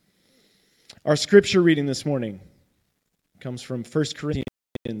Our scripture reading this morning comes from 1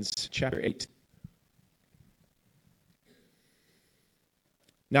 Corinthians chapter 8.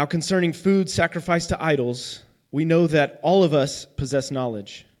 Now concerning food sacrificed to idols, we know that all of us possess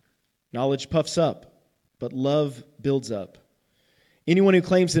knowledge. Knowledge puffs up, but love builds up. Anyone who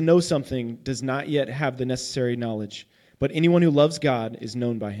claims to know something does not yet have the necessary knowledge, but anyone who loves God is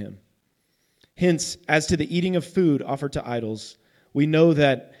known by him. Hence, as to the eating of food offered to idols, we know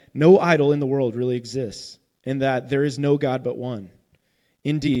that no idol in the world really exists, and that there is no God but one.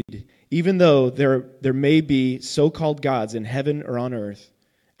 Indeed, even though there may be so-called gods in heaven or on earth,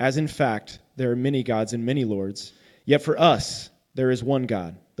 as in fact there are many gods and many lords, yet for us there is one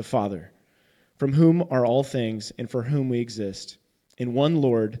God, the Father, from whom are all things and for whom we exist, and one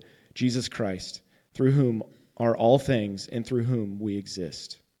Lord, Jesus Christ, through whom are all things and through whom we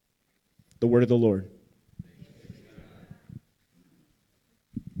exist. The word of the Lord.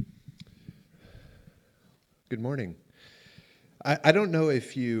 Good morning. I don't know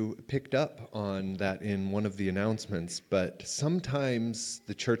if you picked up on that in one of the announcements, but sometimes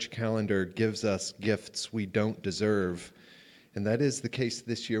the church calendar gives us gifts we don't deserve, and that is the case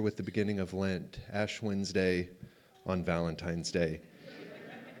this year with the beginning of Lent, Ash Wednesday on Valentine's Day.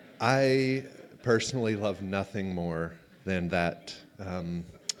 I personally love nothing more than that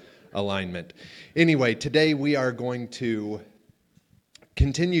alignment. Anyway, today we are going to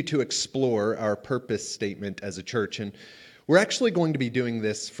continue to explore our purpose statement as a church, and we're actually going to be doing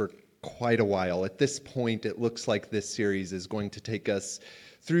this for quite a while. At this point, it looks like this series is going to take us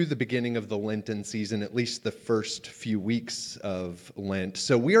through the beginning of the Lenten season, at least the first few weeks of Lent.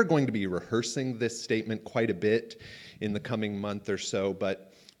 So we are going to be rehearsing this statement quite a bit in the coming month or so,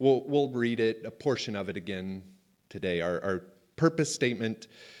 but we'll read it, a portion of it again today. Our purpose statement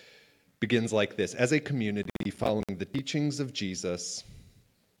begins like this: as a community following the teachings of Jesus,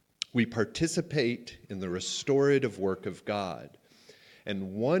 we participate in the restorative work of God.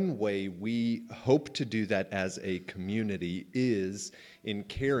 And one way we hope to do that as a community is in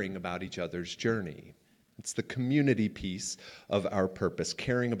caring about each other's journey. It's the community piece of our purpose,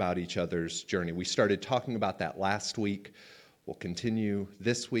 caring about each other's journey. We started talking about that last week. We'll continue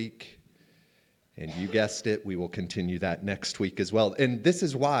this week. And you guessed it, we will continue that next week as well. And this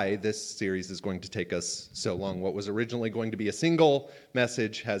is why this series is going to take us so long. What was originally going to be a single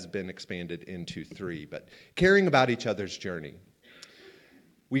message has been expanded into 3. But caring about each other's journey.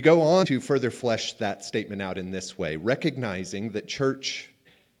 We go on to further flesh that statement out in this way, recognizing that church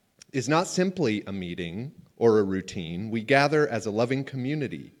is not simply a meeting or a routine. We gather as a loving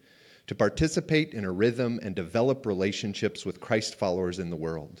community to participate in a rhythm and develop relationships with Christ followers in the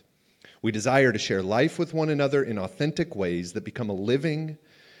world. We desire to share life with one another in authentic ways that become a living,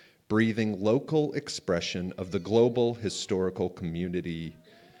 breathing, local expression of the global historical community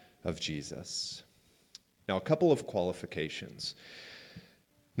of Jesus. Now, a couple of qualifications.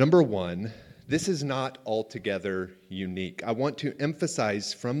 Number one, this is not altogether unique. I want to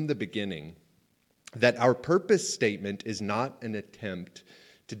emphasize from the beginning that our purpose statement is not an attempt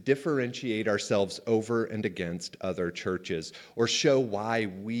to differentiate ourselves over and against other churches or show why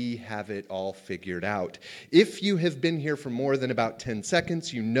we have it all figured out. If you have been here for more than about 10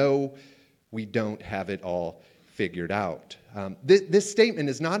 seconds, you know we don't have it all figured out. This statement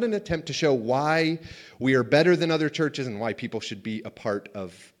is not an attempt to show why we are better than other churches and why people should be a part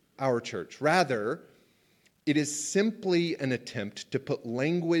of our church. Rather, it is simply an attempt to put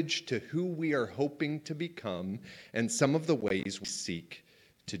language to who we are hoping to become and some of the ways we seek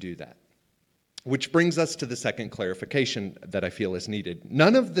to do that. Which brings us to the second clarification that I feel is needed.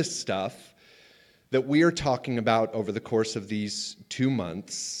 None of the stuff that we are talking about over the course of these 2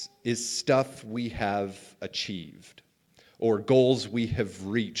 months is stuff we have achieved or goals we have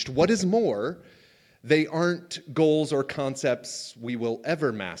reached. What is more, they aren't goals or concepts we will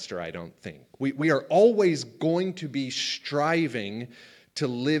ever master, I don't think. We are always going to be striving to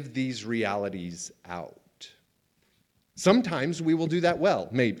live these realities out. Sometimes we will do that well,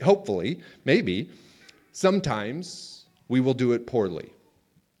 maybe, hopefully, maybe. Sometimes we will do it poorly.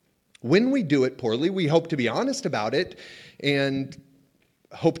 When we do it poorly, we hope to be honest about it and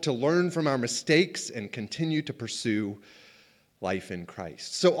hope to learn from our mistakes and continue to pursue life in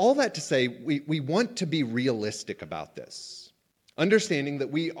Christ. So all that to say, we want to be realistic about this, understanding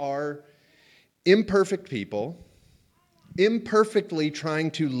that we are imperfect people, imperfectly trying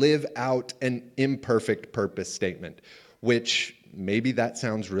to live out an imperfect purpose statement, which maybe that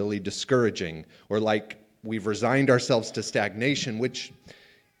sounds really discouraging or like we've resigned ourselves to stagnation, which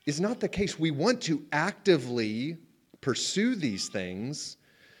is not the case. We want to actively pursue these things,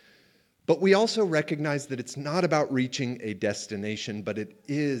 But we also recognize that it's not about reaching a destination, but it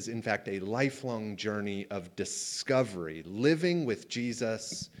is, in fact, a lifelong journey of discovery, living with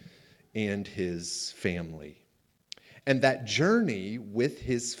Jesus and his family. And that journey with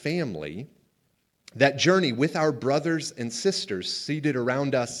his family, that journey with our brothers and sisters seated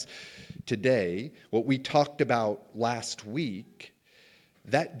around us today, what we talked about last week,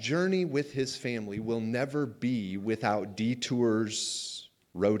 that journey with his family will never be without detours,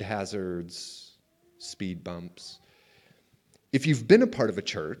 road hazards, speed bumps. If you've been a part of a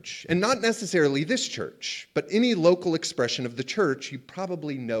church, and not necessarily this church, but any local expression of the church, you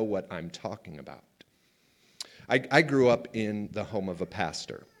probably know what I'm talking about. I grew up in the home of a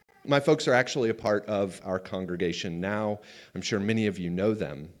pastor. My folks are actually a part of our congregation now. I'm sure many of you know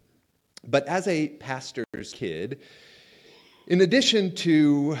them. But as a pastor's kid, in addition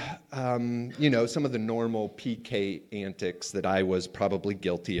to, some of the normal PK antics that I was probably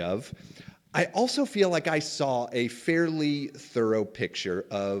guilty of, I also feel like I saw a fairly thorough picture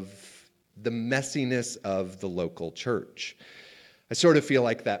of the messiness of the local church. I sort of feel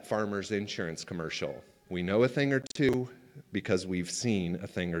like that farmer's insurance commercial. We know a thing or two because we've seen a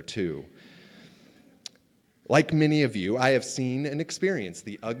thing or two. Like many of you, I have seen and experienced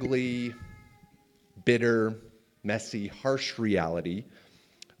the ugly, bitter, messy, harsh reality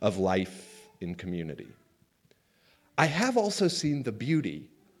of life in community. I have also seen the beauty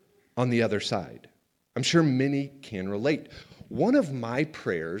on the other side. I'm sure many can relate. One of my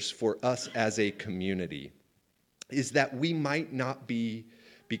prayers for us as a community is that we might not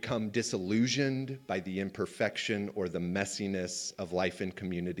become disillusioned by the imperfection or the messiness of life in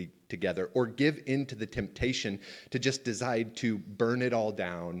community together, or give in to the temptation to just decide to burn it all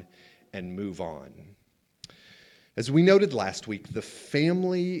down and move on. As we noted last week, the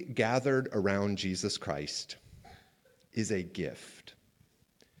family gathered around Jesus Christ is a gift.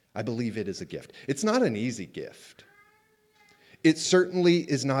 I believe it is a gift. It's not an easy gift. It certainly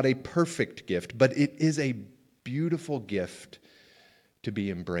is not a perfect gift, but it is a beautiful gift to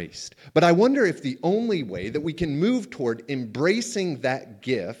be embraced. But I wonder if the only way that we can move toward embracing that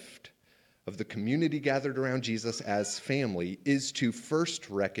gift of the community gathered around Jesus as family is to first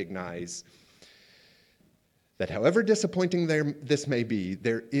recognize that however disappointing this may be,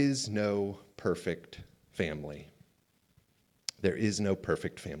 there is no perfect family. There is no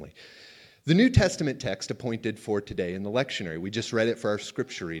perfect family. The New Testament text appointed for today in the lectionary, we just read it for our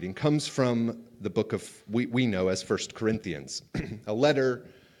scripture reading, comes from the book of, we know as 1 Corinthians, a letter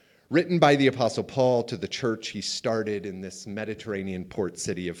written by the Apostle Paul to the church he started in this Mediterranean port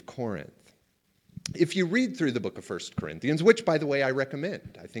city of Corinth. If you read through the book of 1 Corinthians, which, by the way, I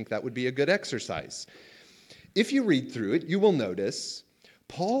recommend, I think that would be a good exercise. If you read through it, you will notice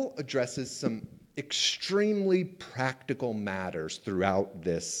Paul addresses some extremely practical matters throughout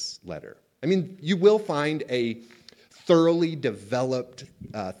this letter. I mean, you will find a thoroughly developed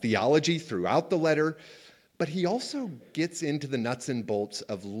theology throughout the letter, but he also gets into the nuts and bolts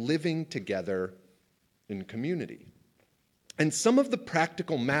of living together in community. And some of the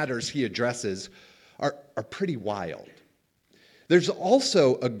practical matters he addresses are pretty wild. There's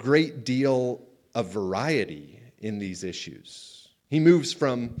also a great deal of variety in these issues. He moves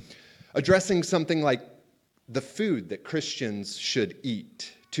from addressing something like the food that Christians should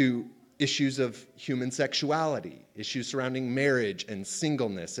eat to issues of human sexuality, issues surrounding marriage and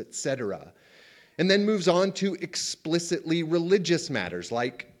singleness, etc. And then moves on to explicitly religious matters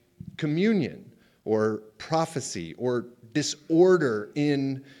like communion or prophecy or disorder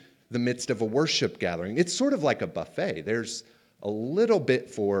in the midst of a worship gathering. It's sort of like a buffet. There's a little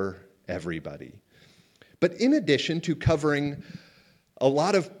bit for everybody. But in addition to covering a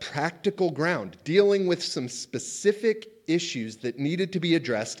lot of practical ground, dealing with some specific issues that needed to be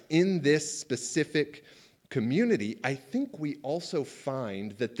addressed in this specific community, I think we also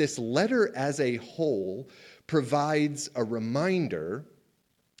find that this letter as a whole provides a reminder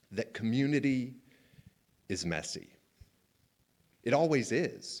that community is messy. It always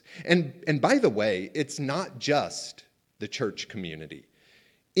is. And by the way, it's not just the church community.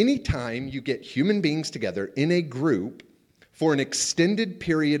 Anytime you get human beings together in a group for an extended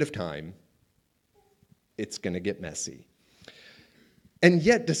period of time, it's going to get messy. And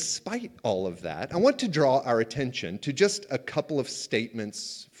yet, despite all of that, I want to draw our attention to just a couple of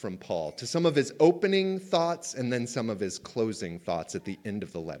statements from Paul, to some of his opening thoughts and then some of his closing thoughts at the end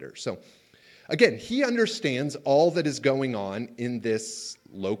of the letter. So, again, he understands all that is going on in this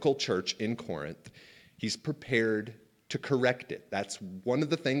local church in Corinth. He's prepared to correct it. That's one of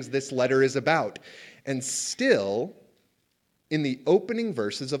the things this letter is about. And still, in the opening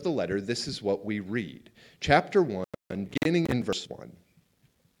verses of the letter, this is what we read. Chapter 1, beginning in verse 1.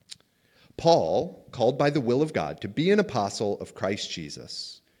 Paul, called by the will of God to be an apostle of Christ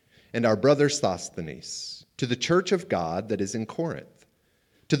Jesus, and our brother Sosthenes, to the church of God that is in Corinth,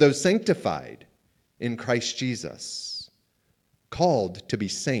 to those sanctified in Christ Jesus, called to be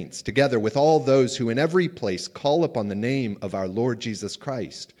saints, together with all those who in every place call upon the name of our Lord Jesus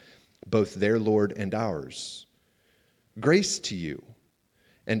Christ, both their Lord and ours. Grace to you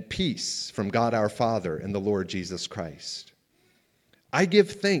and peace from God our Father and the Lord Jesus Christ. I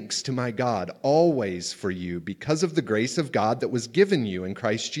give thanks to my God always for you because of the grace of God that was given you in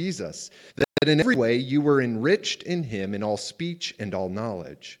Christ Jesus, that in every way you were enriched in him in all speech and all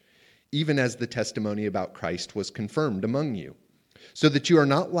knowledge, even as the testimony about Christ was confirmed among you, so that you are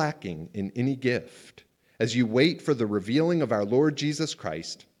not lacking in any gift, as you wait for the revealing of our Lord Jesus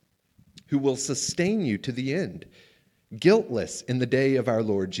Christ, who will sustain you to the end, guiltless in the day of our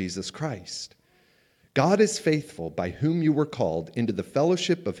Lord Jesus Christ. God is faithful, by whom you were called into the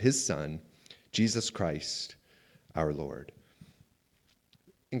fellowship of his Son, Jesus Christ, our Lord.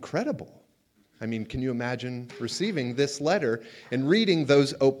 Incredible. I mean, can you imagine receiving this letter and reading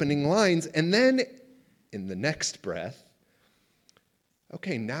those opening lines, and then in the next breath,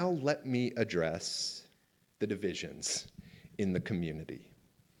 okay, now let me address the divisions in the community.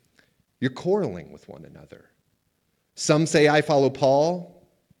 You're quarreling with one another. Some say, I follow Paul.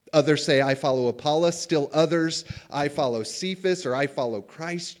 Others say, I follow Apollos. Still others, I follow Cephas, or I follow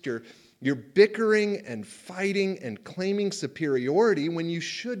Christ. You're bickering and fighting and claiming superiority when you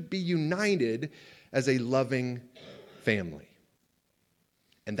should be united as a loving family.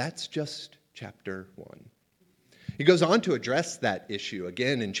 And that's just chapter 1. He goes on to address that issue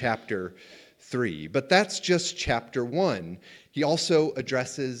again in chapter 3, but that's just chapter 1. He also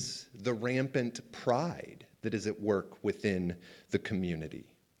addresses the rampant pride that is at work within the community.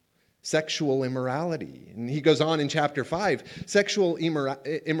 Sexual immorality. And he goes on in chapter 5, sexual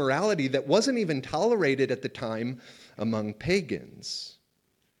immorality that wasn't even tolerated at the time among pagans.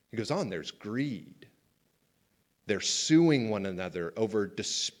 He goes on, there's greed. They're suing one another over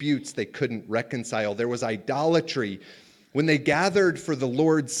disputes they couldn't reconcile. There was idolatry. When they gathered for the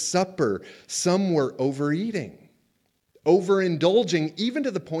Lord's Supper, some were overeating, overindulging, even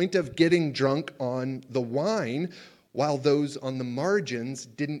to the point of getting drunk on the wine, while those on the margins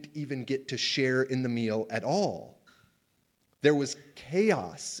didn't even get to share in the meal at all. There was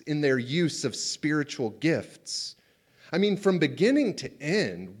chaos in their use of spiritual gifts. I mean, from beginning to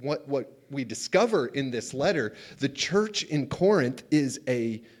end, what we discover in this letter, the church in Corinth is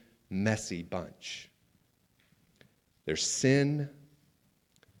a messy bunch. There's sin.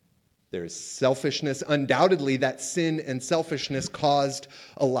 There's selfishness. Undoubtedly, that sin and selfishness caused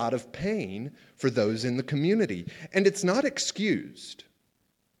a lot of pain for those in the community. And it's not excused.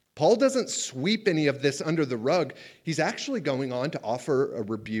 Paul doesn't sweep any of this under the rug. He's actually going on to offer a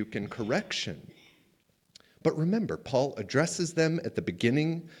rebuke and correction. But remember, Paul addresses them at the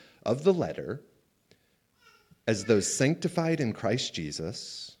beginning of the letter as those sanctified in Christ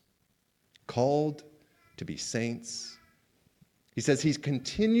Jesus, called to be saints. He says he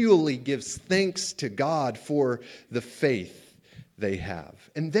continually gives thanks to God for the faith they have.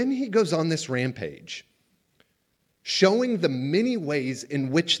 And then he goes on this rampage, showing the many ways in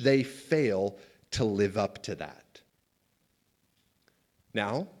which they fail to live up to that.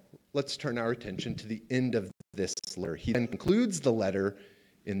 Now, let's turn our attention to the end of this letter. He then concludes the letter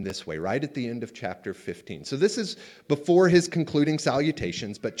in this way, right at the end of chapter 15. So this is before his concluding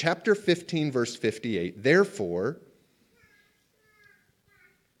salutations, but chapter 15, verse 58, therefore,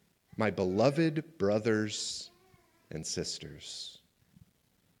 my beloved brothers and sisters,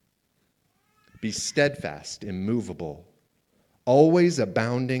 be steadfast, immovable, always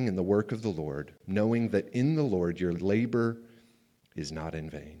abounding in the work of the Lord, knowing that in the Lord your labor is not in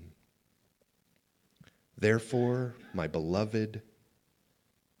vain. Therefore, my beloved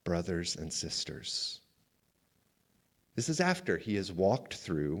brothers and sisters. This is after he has walked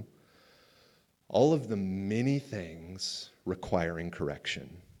through all of the many things requiring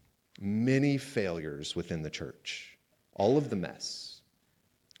correction. Many failures within the church, all of the mess,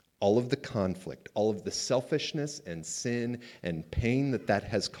 all of the conflict, all of the selfishness and sin and pain that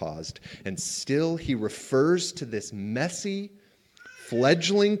has caused. And still he refers to this messy,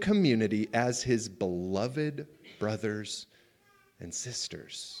 fledgling community as his beloved brothers and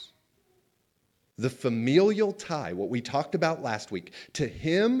sisters. The familial tie, what we talked about last week, to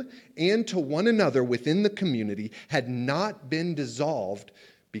him and to one another within the community had not been dissolved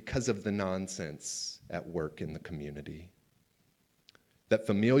because of the nonsense at work in the community. That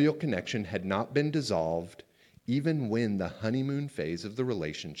familial connection had not been dissolved even when the honeymoon phase of the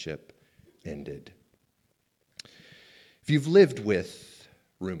relationship ended. If you've lived with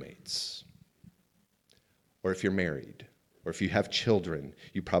roommates. Or if you're married, or if you have children,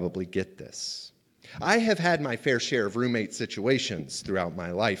 you probably get this. I have had my fair share of roommate situations throughout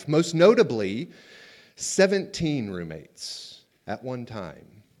my life, most notably 17 roommates at one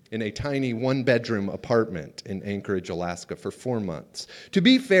time in a tiny one-bedroom apartment in Anchorage, Alaska for 4 months. To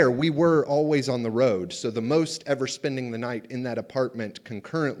be fair, we were always on the road, so the most ever spending the night in that apartment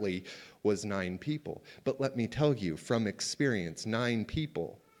concurrently was 9 people. But let me tell you, from experience, 9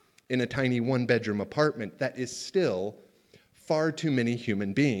 people in a tiny one-bedroom apartment, that is still far too many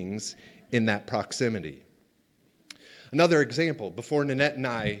human beings in that proximity. Another example, before Nanette and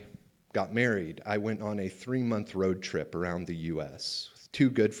I got married, I went on a 3-month road trip around the U.S. with 2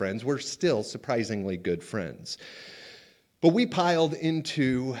 good friends. We're still surprisingly good friends. But we piled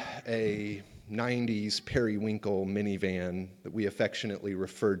into a 90s periwinkle minivan that we affectionately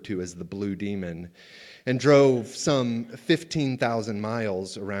referred to as the Blue Demon and drove some 15,000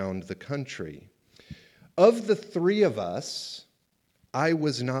 miles around the country. Of the 3 of us, I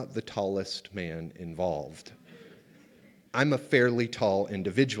was not the tallest man involved. I'm a fairly tall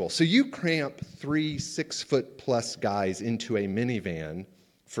individual. So you cramp 3 6-foot-plus guys into a minivan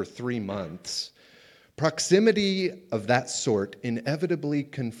for 3 months. Proximity of that sort inevitably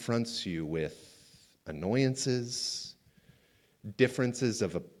confronts you with annoyances, differences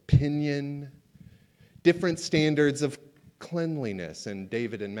of opinion, different standards of cleanliness. And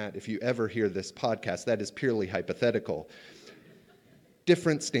David and Matt, if you ever hear this podcast, that is purely hypothetical.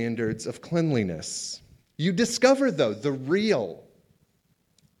 Different standards of cleanliness. You discover, though, the real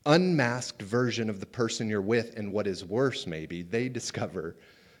unmasked version of the person you're with, and what is worse, maybe, they discover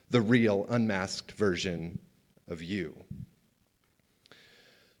the real unmasked version of you.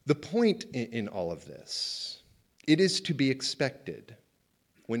 The point in all of this, it is to be expected.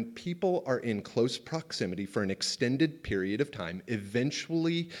 When people are in close proximity for an extended period of time,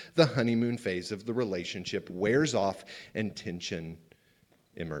 eventually the honeymoon phase of the relationship wears off and tension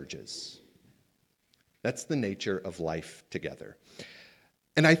emerges. That's the nature of life together.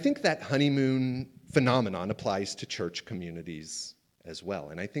 And I think that honeymoon phenomenon applies to church communities as well.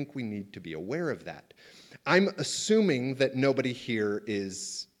 And I think we need to be aware of that. I'm assuming that nobody here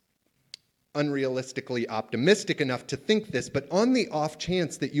is unrealistically optimistic enough to think this, but on the off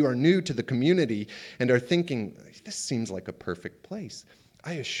chance that you are new to the community and are thinking, this seems like a perfect place,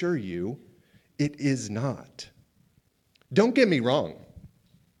 I assure you, it is not. Don't get me wrong.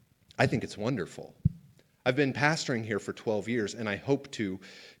 I think it's wonderful. I've been pastoring here for 12 years, and I hope to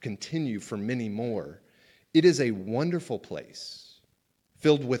continue for many more. It is a wonderful place,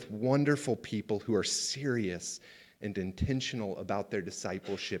 filled with wonderful people who are serious and intentional about their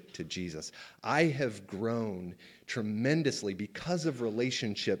discipleship to Jesus. I have grown tremendously because of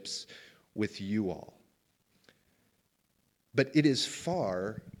relationships with you all. But it is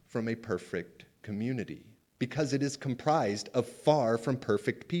far from a perfect community, because it is comprised of far from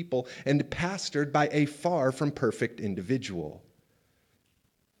perfect people and pastored by a far from perfect individual.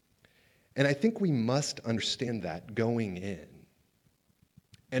 And I think we must understand that going in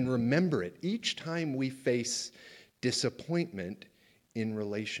and remember it each time we face disappointment in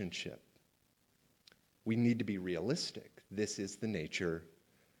relationship. We need to be realistic. This is the nature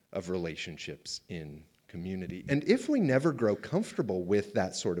of relationships in community. And if we never grow comfortable with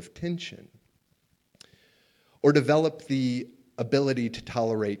that sort of tension, or develop the ability to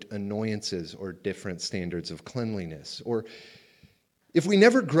tolerate annoyances or different standards of cleanliness, or if we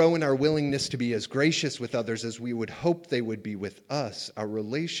never grow in our willingness to be as gracious with others as we would hope they would be with us, our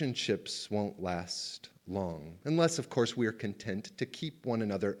relationships won't last long, unless, of course, we are content to keep one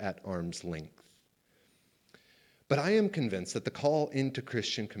another at arm's length. But I am convinced that the call into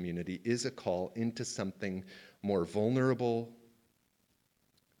Christian community is a call into something more vulnerable,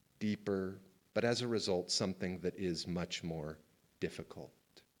 deeper, but as a result, something that is much more difficult.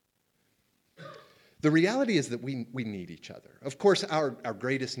 The reality is that we need each other. Of course, our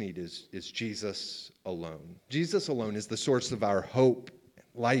greatest need is Jesus alone. Jesus alone is the source of our hope,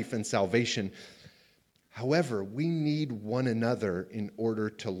 life, and salvation. However, we need one another in order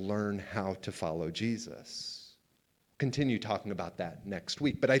to learn how to follow Jesus. Continue talking about that next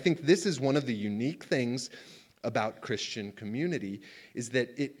week. But I think this is one of the unique things about Christian community, is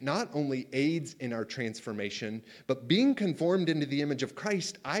that it not only aids in our transformation, but being conformed into the image of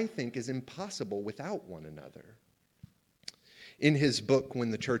Christ, I think, is impossible without one another. In his book,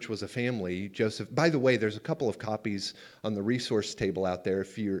 When the Church Was a Family, Joseph, by the way, there's a couple of copies on the resource table out there.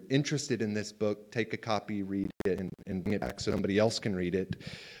 If you're interested in this book, take a copy, read it, and bring it back so somebody else can read it.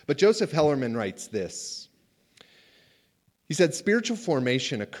 But Joseph Hellerman writes this. He said, spiritual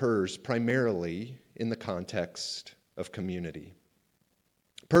formation occurs primarily in the context of community.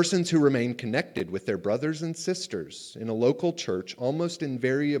 Persons who remain connected with their brothers and sisters in a local church almost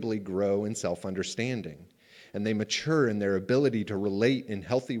invariably grow in self-understanding, and they mature in their ability to relate in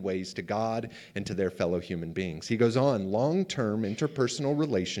healthy ways to God and to their fellow human beings. He goes on, long-term interpersonal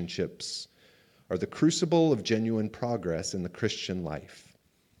relationships are the crucible of genuine progress in the Christian life.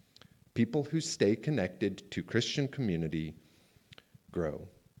 People who stay connected to Christian community grow.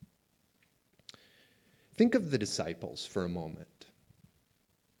 Think of the disciples for a moment,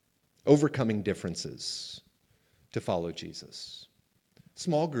 overcoming differences to follow Jesus.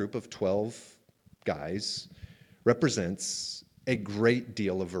 Small group of 12 guys represents a great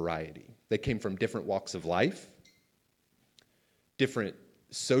deal of variety. They came from different walks of life, different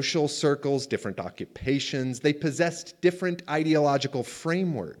social circles, different occupations. They possessed different ideological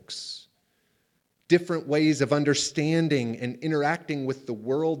frameworks, different ways of understanding and interacting with the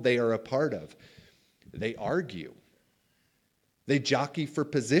world they are a part of. They argue. They jockey for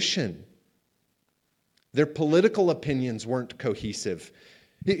position. Their political opinions weren't cohesive.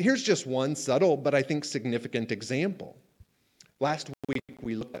 Here's just one subtle, but I think significant example. Last week,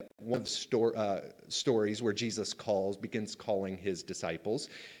 we looked at one of the stories where Jesus begins calling his disciples.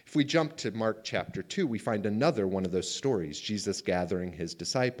 If we jump to Mark chapter 2, we find another one of those stories, Jesus gathering his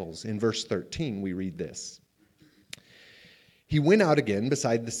disciples. In verse 13, we read this. He went out again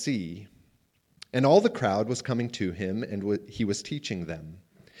beside the sea, and all the crowd was coming to him, and he was teaching them.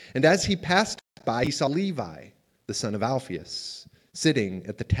 And as he passed by, he saw Levi, the son of Alphaeus, sitting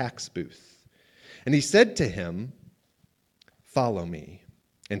at the tax booth. And he said to him, "Follow me."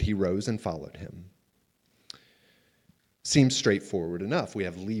 And he rose and followed him. Seems straightforward enough. We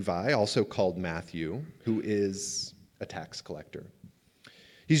have Levi, also called Matthew, who is a tax collector.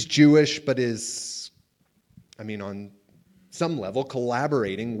 He's Jewish, but is, on some level,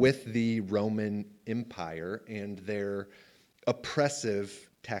 collaborating with the Roman Empire and their oppressive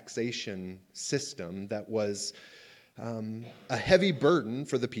taxation system that was a heavy burden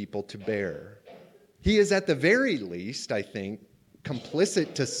for the people to bear. He is at the very least, I think,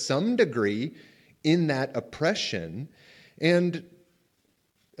 complicit to some degree in that oppression. And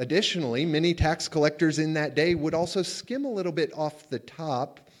additionally, many tax collectors in that day would also skim a little bit off the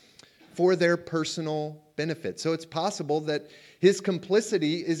top for their personal benefit. So it's possible that his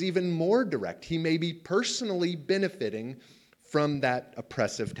complicity is even more direct. He may be personally benefiting from that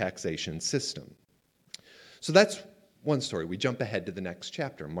oppressive taxation system. So that's one story. We jump ahead to the next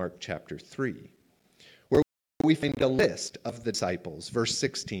chapter, Mark chapter 3, where we find a list of the disciples. Verse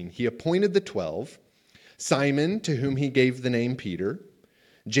 16, he appointed the 12, Simon, to whom he gave the name Peter,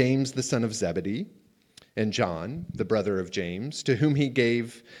 James, the son of Zebedee, and John, the brother of James, to whom he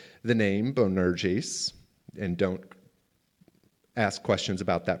gave the name Boanerges, and don't ask questions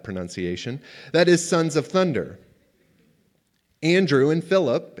about that pronunciation. That is sons of thunder. Andrew and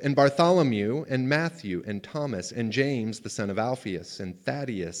Philip and Bartholomew and Matthew and Thomas and James, the son of Alphaeus, and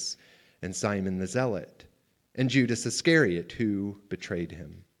Thaddeus and Simon the Zealot, and Judas Iscariot, who betrayed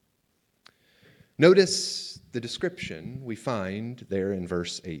him. Notice the description we find there in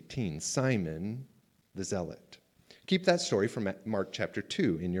verse 18, Simon the Zealot. Keep that story from Mark chapter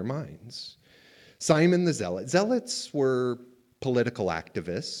 2 in your minds. Simon the Zealot. Zealots were political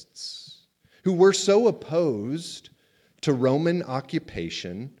activists who were so opposed to Roman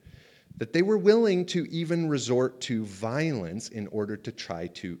occupation that they were willing to even resort to violence in order to try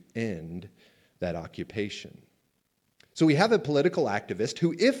to end that occupation. So we have a political activist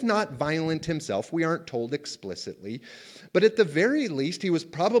who, if not violent himself, we aren't told explicitly, but at the very least, he was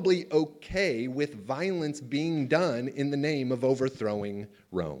probably okay with violence being done in the name of overthrowing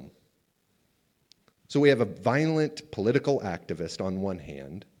Rome. So we have a violent political activist on one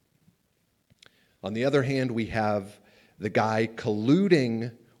hand. On the other hand, we have the guy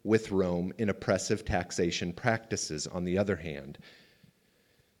colluding with Rome in oppressive taxation practices on the other hand.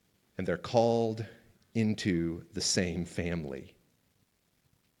 And they're called into the same family.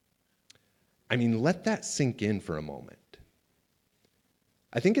 Let that sink in for a moment.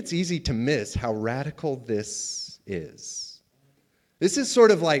 I think it's easy to miss how radical this is. This is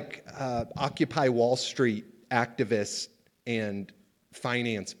sort of like Occupy Wall Street activist and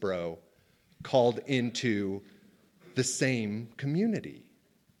finance bro called into the same community.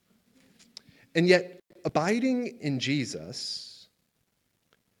 And yet, abiding in Jesus,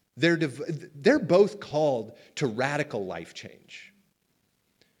 they're both called to radical life change.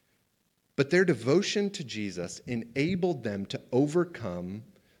 But their devotion to Jesus enabled them to overcome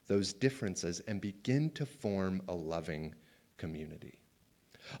those differences and begin to form a loving community.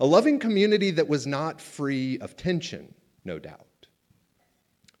 A loving community that was not free of tension, no doubt,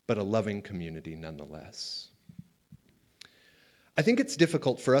 but a loving community nonetheless. I think it's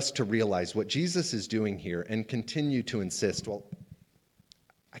difficult for us to realize what Jesus is doing here and continue to insist, well,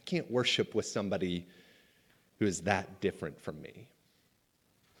 I can't worship with somebody who is that different from me.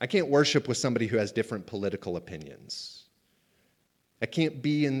 I can't worship with somebody who has different political opinions. I can't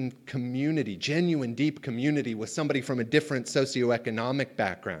be in community, genuine, deep community with somebody from a different socioeconomic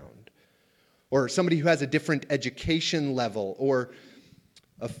background, or somebody who has a different education level, or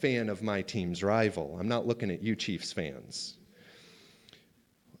a fan of my team's rival. I'm not looking at you Chiefs fans.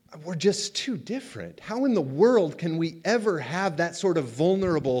 We're just too different. How in the world can we ever have that sort of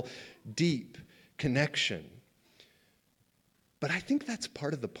vulnerable, deep connection? But I think that's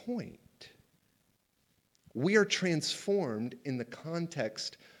part of the point. We are transformed in the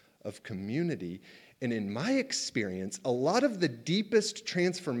context of community. And in my experience, a lot of the deepest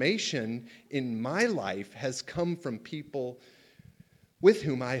transformation in my life has come from people with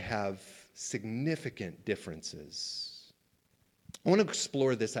whom I have significant differences. I want to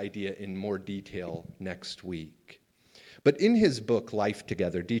explore this idea in more detail next week. But in his book, Life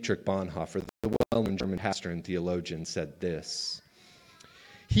Together, Dietrich Bonhoeffer, the well-known German pastor and theologian, said this: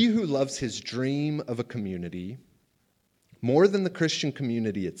 "He who loves his dream of a community more than the Christian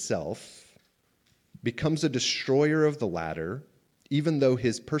community itself becomes a destroyer of the latter, even though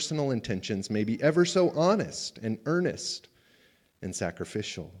his personal intentions may be ever so honest and earnest and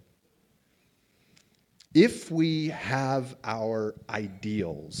sacrificial." If we have our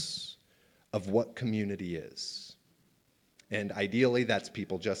ideals of what community is, and ideally that's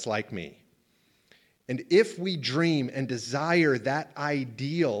people just like me, and if we dream and desire that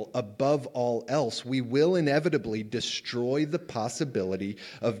ideal above all else, we will inevitably destroy the possibility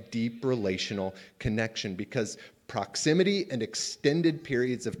of deep relational connection, because proximity and extended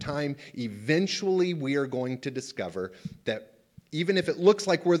periods of time, eventually we are going to discover that even if it looks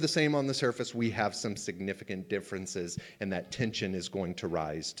like we're the same on the surface, we have some significant differences, and that tension is going to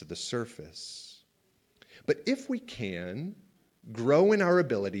rise to the surface. But if we can grow in our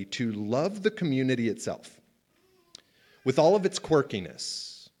ability to love the community itself, with all of its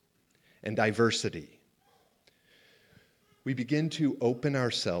quirkiness and diversity, we begin to open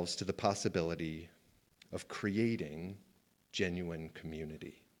ourselves to the possibility of creating genuine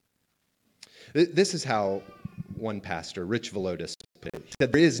community. This is how one pastor, Rich Villodas, put it. He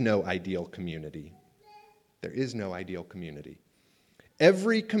said, "There is no ideal community. There is no ideal community.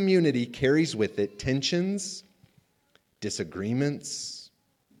 Every community carries with it tensions, disagreements,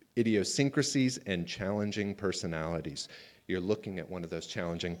 idiosyncrasies, and challenging personalities." You're looking at one of those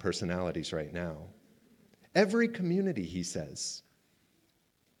challenging personalities right now. Every community, he says.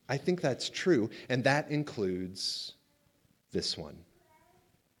 I think that's true, and that includes this one.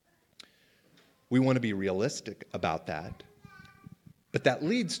 We want to be realistic about that, but that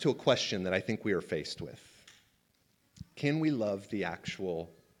leads to a question that I think we are faced with. Can we love the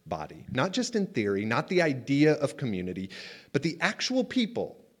actual body? Not just in theory, not the idea of community, but the actual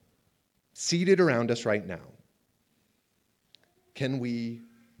people seated around us right now. Can we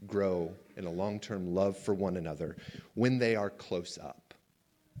grow in a long-term love for one another when they are close up?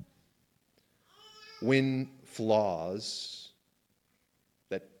 When flaws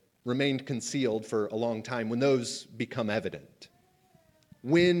that remained concealed for a long time, when those become evident?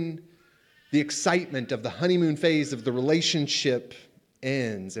 When the excitement of the honeymoon phase of the relationship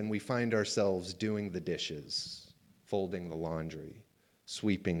ends and we find ourselves doing the dishes, folding the laundry,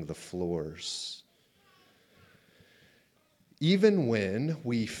 sweeping the floors? Even when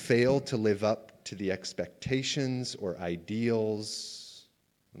we fail to live up to the expectations or ideals,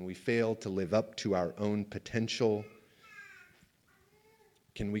 when we fail to live up to our own potential,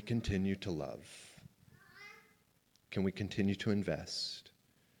 can we continue to love? Can we continue to invest?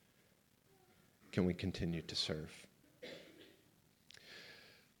 Can we continue to serve?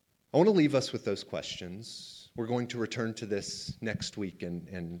 I want to leave us with those questions. We're going to return to this next week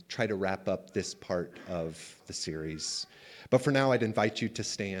and try to wrap up this part of the series. But for now, I'd invite you to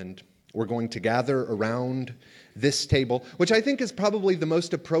stand. We're going to gather around this table, which I think is probably the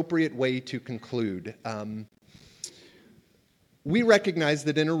most appropriate way to conclude. We recognize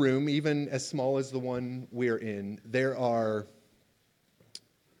that in a room, even as small as the one we're in, there are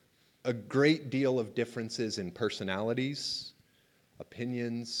a great deal of differences in personalities,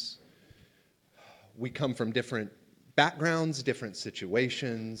 opinions. We come from different backgrounds, different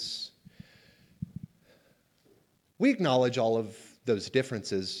situations. We acknowledge all of those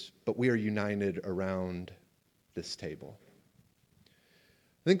differences, but we are united around this table.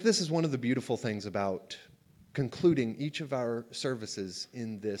 I think this is one of the beautiful things about concluding each of our services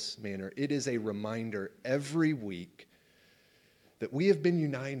in this manner. It is a reminder every week that we have been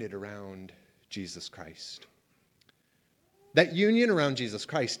united around Jesus Christ. That union around Jesus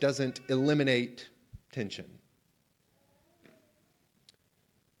Christ doesn't eliminate tension.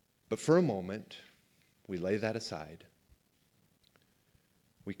 But for a moment, we lay that aside.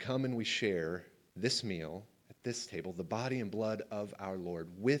 We come and we share this meal at this table, the body and blood of our Lord,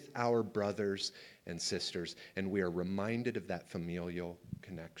 with our brothers and sisters, and we are reminded of that familial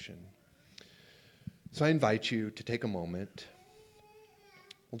connection. So I invite you to take a moment.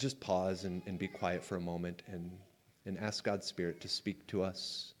 We'll just pause and be quiet for a moment and ask God's Spirit to speak to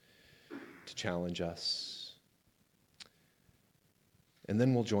us, to challenge us. And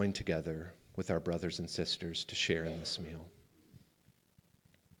then we'll join together with our brothers and sisters to share in this meal.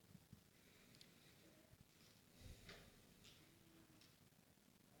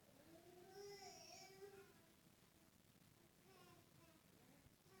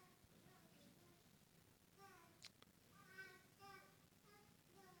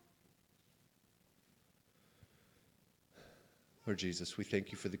 Lord Jesus, we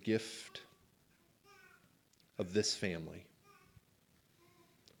thank you for the gift of this family,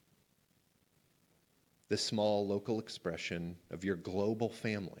 this small local expression of your global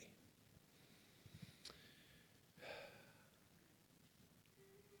family.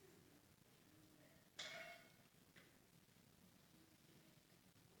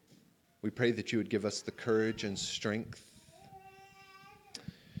 We pray that you would give us the courage and strength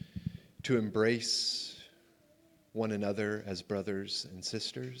to embrace one another as brothers and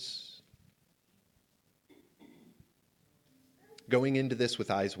sisters. Going into this with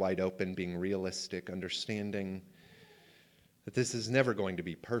eyes wide open, being realistic, understanding that this is never going to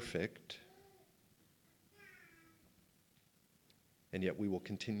be perfect, and yet we will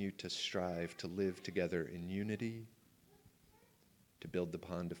continue to strive to live together in unity, to build the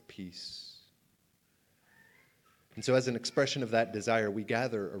bond of peace. And so as an expression of that desire, we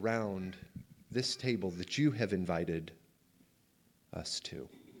gather around this table that you have invited us to.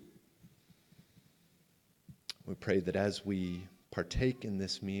 We pray that as we partake in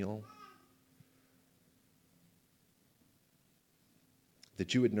this meal,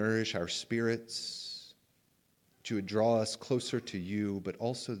 that you would nourish our spirits, that you would draw us closer to you, but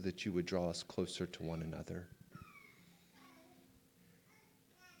also that you would draw us closer to one another.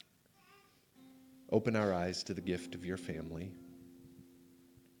 Open our eyes to the gift of your family.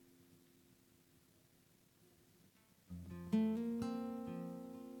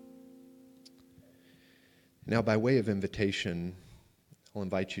 Now, by way of invitation, I'll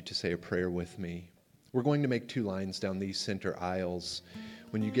invite you to say a prayer with me. We're going to make two lines down these center aisles.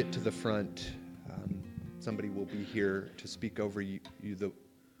 When you get to the front, somebody will be here to speak over you the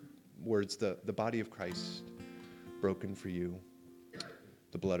words, the body of Christ broken for you,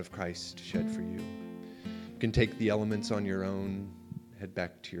 the blood of Christ shed for you. You can take the elements on your own, head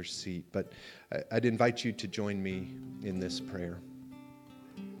back to your seat, but I'd invite you to join me in this prayer.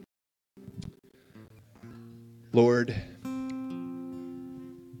 Lord,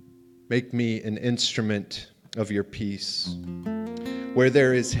 make me an instrument of your peace. Where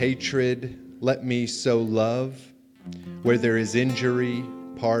there is hatred, let me sow love. Where there is injury,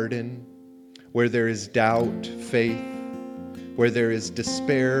 pardon. Where there is doubt, faith. Where there is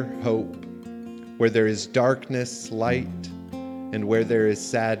despair, hope. Where there is darkness, light. And where there is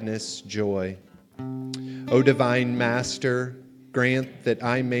sadness, joy. O divine Master, grant that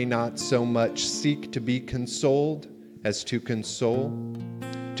I may not so much seek to be consoled as to console,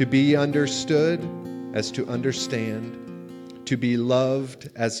 to be understood as to understand, to be loved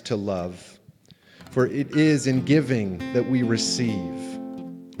as to love. For it is in giving that we receive.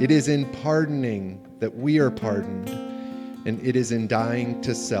 It is in pardoning that we are pardoned. And it is in dying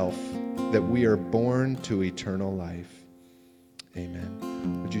to self that we are born to eternal life.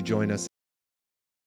 Amen. Would you join us?